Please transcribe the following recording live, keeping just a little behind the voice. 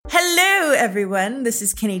everyone. This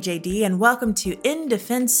is Kenny JD, and welcome to In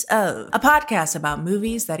Defense Of, a podcast about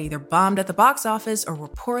movies that either bombed at the box office or were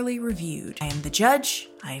poorly reviewed. I am the judge,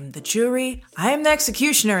 I am the jury, I am the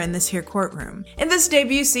executioner in this here courtroom. In this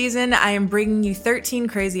debut season, I am bringing you 13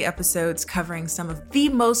 crazy episodes covering some of the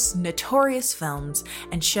most notorious films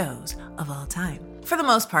and shows of all time. For the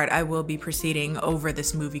most part, I will be proceeding over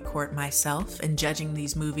this movie court myself and judging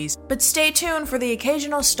these movies, but stay tuned for the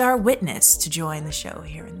occasional star witness to join the show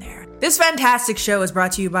here and there. This fantastic show is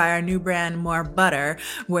brought to you by our new brand, More Butter,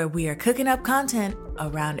 where we are cooking up content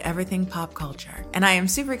around everything pop culture. And I am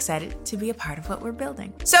super excited to be a part of what we're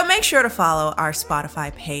building. So make sure to follow our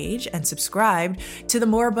Spotify page and subscribe to the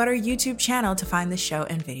More Butter YouTube channel to find the show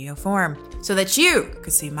in video form, so that you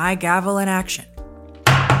could see my gavel in action.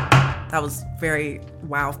 That was very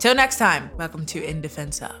wow. Till next time, welcome to In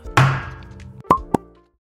Defense Of.